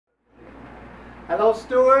Hello,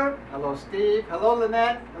 Stewart. Hello, Steve. Hello,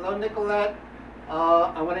 Lynette. Hello, Nicolette.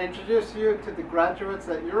 I want to introduce you to the graduates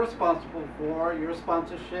that you're responsible for. Your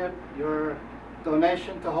sponsorship, your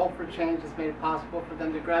donation to Hope for Change has made it possible for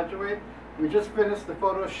them to graduate. We just finished the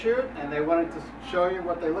photo shoot, and they wanted to show you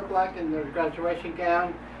what they look like in their graduation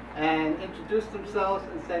gown and introduce themselves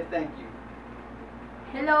and say thank you.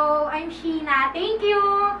 Hello, I'm Sheena. Thank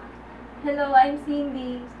you. Hello, I'm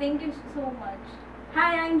Cindy. Thank you so much.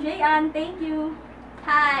 Hi, I'm Jayan. Thank you.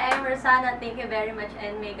 Hi, I'm Rosanna. Thank you very much,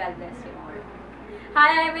 and may God bless you more.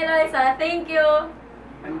 Hi, I'm Eloisa. Thank you.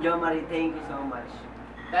 I'm Jo Marie. Thank you so much.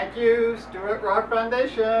 Thank you, Stewart Rahr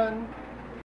Foundation.